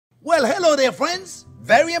Well, hello there, friends.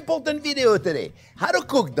 Very important video today. How to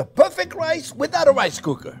cook the perfect rice without a rice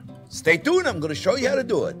cooker. Stay tuned, I'm going to show you how to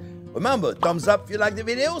do it. Remember, thumbs up if you like the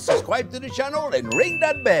video, subscribe to the channel, and ring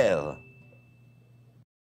that bell.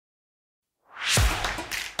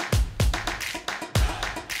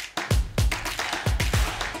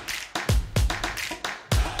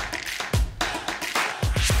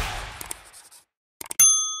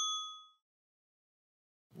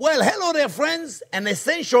 Well, hello there, friends. An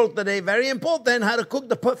essential today, very important, how to cook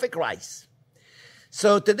the perfect rice.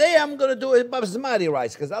 So today I'm going to do a basmati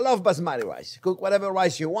rice because I love basmati rice. Cook whatever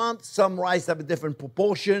rice you want. Some rice have a different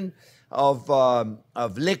proportion of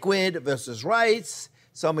liquid versus rice.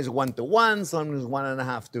 Some is 1-to-1, some is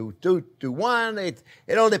 1.5 to 2-to-1.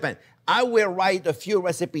 It all depends. I will write a few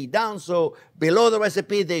recipes down, so below the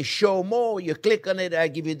recipe they show more. You click on it, I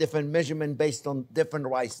give you different measurement based on different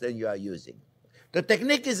rice that you are using. The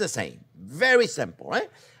technique is the same, very simple, right?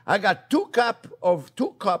 I got 2 cups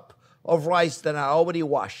of rice that I already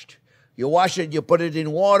washed. You wash it, you put it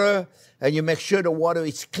in water, and you make sure the water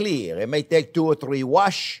is clear. It may take 2 or 3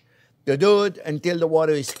 wash to do it until the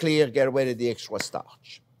water is clear, get rid of the extra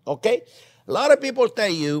starch, okay? A lot of people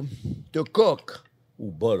tell you to cook,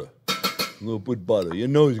 butter. I'm gonna put butter. You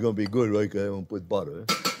know it's gonna be good, right? I'm gonna put butter.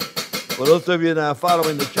 For those of you that are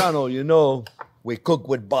following the channel, you know we cook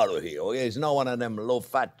with butter here, okay? It's not one of them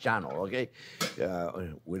low-fat channel, okay?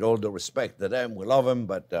 With all the respect to them, we love them,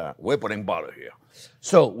 but we're putting butter here.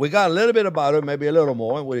 So we got a little bit of butter, maybe a little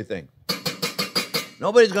more. What do you think?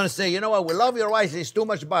 Nobody's going to say, you know what, we love your rice, there's too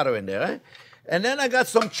much butter in there, eh? And then I got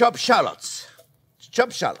some chopped shallots.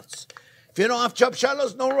 Chopped shallots. If you don't have chopped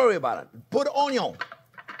shallots, don't worry about it. Put onion.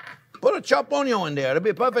 Put a chopped onion in there. It'll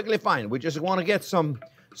be perfectly fine. We just want to get some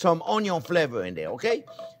onion flavor in there, okay?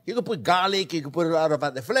 You can put garlic, you can put a lot of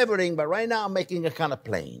other flavoring, but right now I'm making it kind of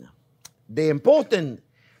plain. The important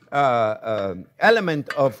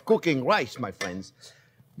element of cooking rice, my friends,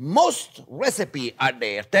 most recipes out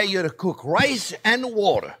there tell you to cook rice and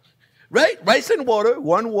water, right? Rice and water,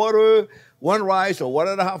 one rice, or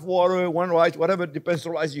 1.5 water, 1 rice, whatever, depends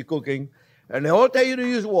on the rice you're cooking, and they all tell you to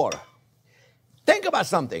use water. Think about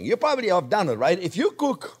something. You probably have done it, right? If you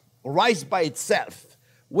cook rice by itself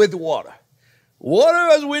with water,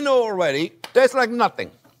 water, as we know already, tastes like nothing.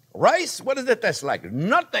 Rice, what does it taste like?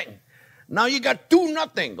 Nothing. Now you got 2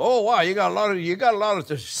 nothing. Oh wow, you got a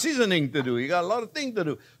lot of seasoning to do. You got a lot of things to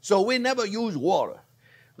do. So we never use water.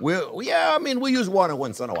 We use water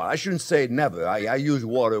once in a while. I shouldn't say never. I use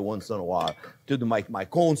water once in a while to do my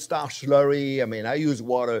cornstarch slurry. I mean, I use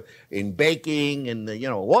water in baking, and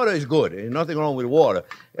water is good. There's nothing wrong with water.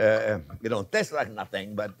 It don't taste like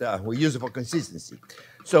nothing, but we use it for consistency.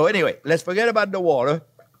 So anyway, let's forget about the water.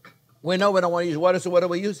 We know we don't want to use water, so what do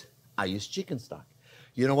we use? I use chicken stock.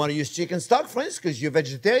 You don't want to use chicken stock, friends, because you're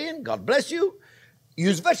vegetarian. God bless you.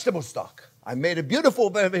 Use vegetable stock. I made a beautiful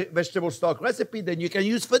vegetable stock recipe that you can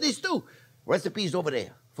use for this too. Recipes over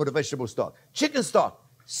there for the vegetable stock. Chicken stock,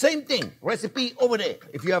 same thing. Recipe over there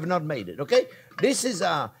if you have not made it, okay? This is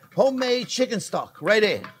a homemade chicken stock right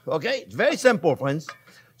there, okay? It's very simple, friends.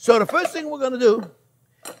 So the first thing we're going to do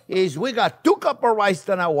is we got 2 cups of rice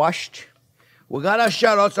that I washed. We got our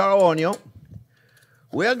shallots, our onion.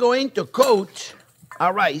 We are going to coat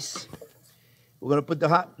our rice. We're going to put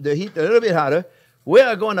the heat a little bit hotter. We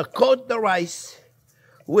are going to coat the rice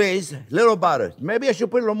with little butter. Maybe I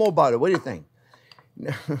should put a little more butter. What do you think?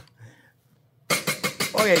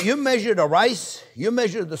 Okay, you measure the rice, you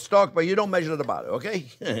measure the stock, but you don't measure the butter,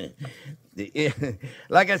 okay?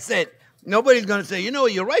 Like I said, nobody's going to say,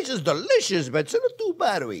 your rice is delicious, but it's a little too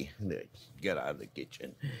buttery. Get out of the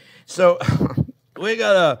kitchen. So you're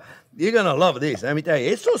going to love this. Let me tell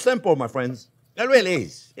you, it's so simple, my friends. It really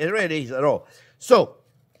is. It really is at all. So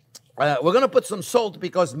we're going to put some salt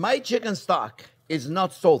because my chicken stock is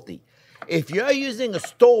not salty. If you're using a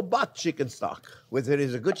store-bought chicken stock, which it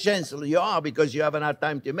is a good chance you are because you haven't had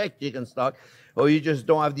time to make chicken stock, or you just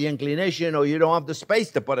don't have the inclination, or you don't have the space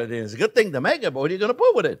to put it in. It's a good thing to make it, but what are you going to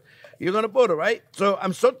put with it? You're going to put it, right? So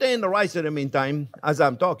I'm sauteing the rice in the meantime as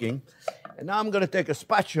I'm talking. And now I'm going to take a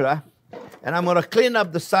spatula, and I'm going to clean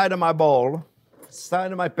up the side of my bowl,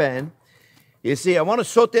 side of my pan. You see, I want to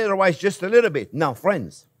saute the rice just a little bit. Now,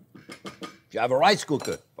 friends, if you have a rice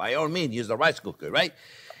cooker, by all means, use the rice cooker, right?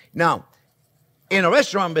 Now, in a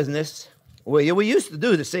restaurant business, we used to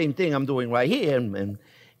do the same thing I'm doing right here, and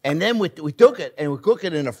then we took it and we cook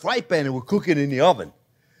it in a fry pan and we cook it in the oven.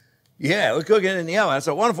 Yeah, we cook it in the oven. That's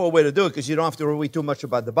a wonderful way to do it because you don't have to worry too much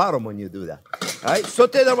about the bottom when you do that. All right,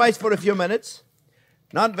 saute the rice for a few minutes.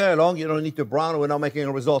 Not very long. You don't need to brown. We're not making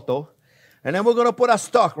a risotto. And then we're going to put our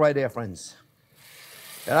stock right there, friends.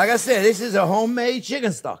 And like I said, this is a homemade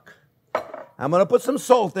chicken stock. I'm going to put some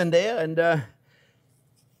salt in there, and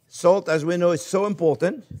salt, as we know, is so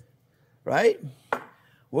important, right?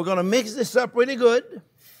 We're going to mix this up really good.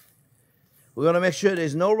 We're going to make sure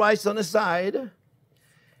there's no rice on the side.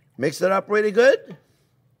 Mix it up really good.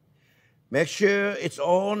 Make sure it's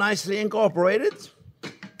all nicely incorporated.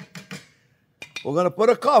 We're going to put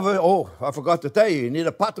a cover. Oh, I forgot to tell you, you need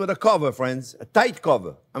a pot with a cover, friends. A tight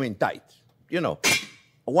cover. I mean tight. You know,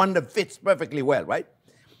 one that fits perfectly well, right?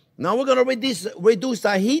 Now we're going to reduce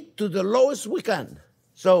our heat to the lowest we can.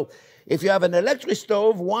 So if you have an electric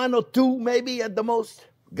stove, 1 or 2 maybe at the most,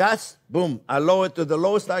 gas, boom, I lower it to the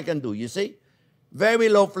lowest I can do, you see? Very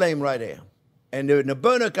low flame right there. And the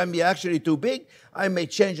burner can be actually too big. I may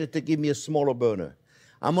change it to give me a smaller burner.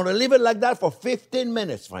 I'm going to leave it like that for 15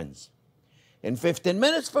 minutes, friends. In 15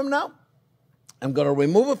 minutes from now, I'm going to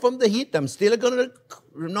remove it from the heat. I'm still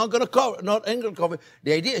not going to cover.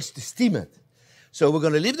 The idea is to steam it. So we're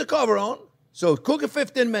going to leave the cover on. So cook it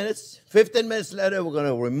 15 minutes. 15 minutes later, we're going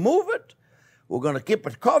to remove it. We're going to keep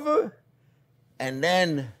it covered. And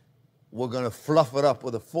then we're going to fluff it up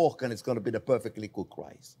with a fork, and it's going to be the perfectly cooked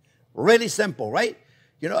rice. Really simple, right?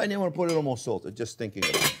 You know, I didn't want to put a little more salt. I'm just thinking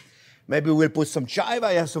about it. Maybe we'll put some chive.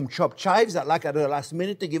 I have some chopped chives I like at the last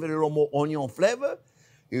minute to give it a little more onion flavor.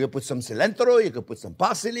 You can put some cilantro. You can put some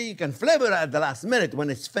parsley. You can flavor it at the last minute when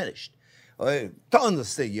it's finished. All right? Tons of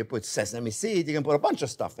things. You put sesame seed. You can put a bunch of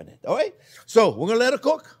stuff in it. All right? So we're going to let it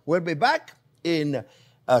cook. We'll be back in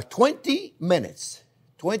 20 minutes.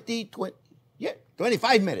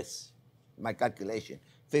 25 minutes. My calculation.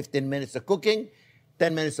 15 minutes of cooking.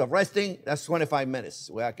 10 minutes of resting, that's 25 minutes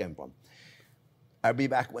where I came from. I'll be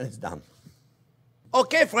back when it's done.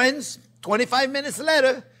 Okay, friends, 25 minutes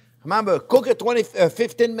later, remember, cook it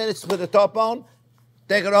 15 minutes with the top on,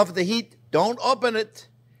 take it off the heat, don't open it.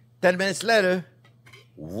 10 minutes later,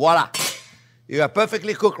 voila, you got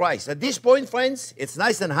perfectly cooked rice. At this point, friends, it's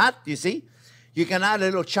nice and hot, you see. You can add a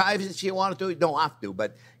little chives if you want to. You don't have to,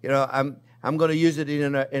 but, you know, I'm going to use it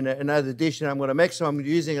in another dish, and I'm going to make some. I'm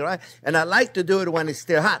using it right, and I like to do it when it's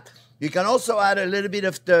still hot. You can also add a little bit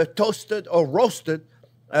of the toasted or roasted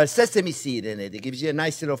sesame seed in it. It gives you a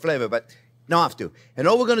nice little flavor, but don't have to. And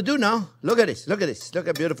all we're going to do now, look at this, look at this. Look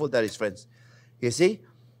how beautiful that is, friends. You see?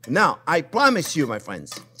 Now, I promise you, my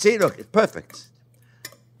friends, see, look, it's perfect.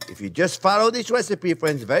 If you just follow this recipe,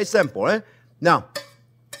 friends, very simple, eh? Now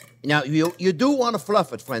you do want to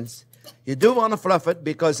fluff it, friends. You do want to fluff it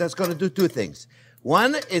because that's going to do 2 things.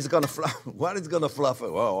 One is going to fluff. What is going to fluff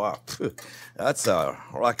it? Whoa, wow. That's a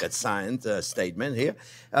rocket science statement here.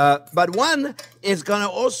 But one is going to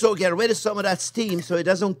also get rid of some of that steam so it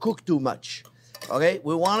doesn't cook too much. Okay?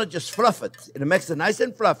 We want to just fluff it. It makes it nice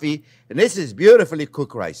and fluffy. And this is beautifully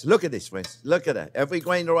cooked rice. Look at this, friends. Look at that. Every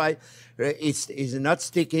grain of rice is not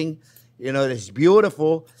sticking. You know, it's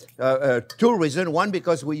beautiful. 2 reasons. 1,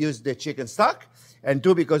 because we use the chicken stock. And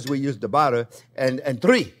 2, because we use the butter. And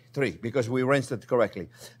 3, because we rinsed it correctly.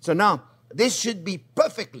 So now, this should be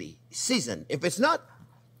perfectly seasoned. If it's not,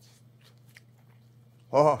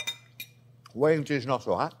 wait until it's not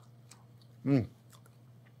so hot.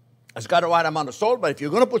 It's got the right amount of salt, but if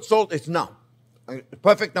you're going to put salt, it's not.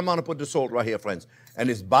 Perfect amount to put the salt right here, friends.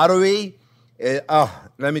 And it's buttery.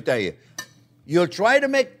 Let me tell you. You'll try to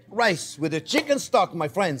make rice with a chicken stock, my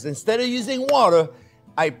friends. Instead of using water,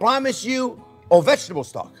 I promise you, or vegetable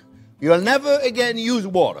stock. You'll never again use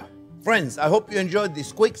water. Friends, I hope you enjoyed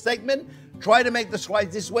this quick segment. Try to make this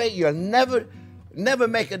rice this way. You'll never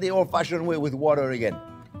make it the old-fashioned way with water again.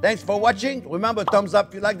 Thanks for watching. Remember, thumbs up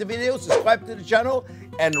if you like the video, subscribe to the channel,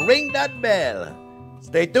 and ring that bell.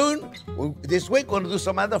 Stay tuned. This week, we're going to do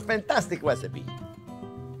some other fantastic recipe.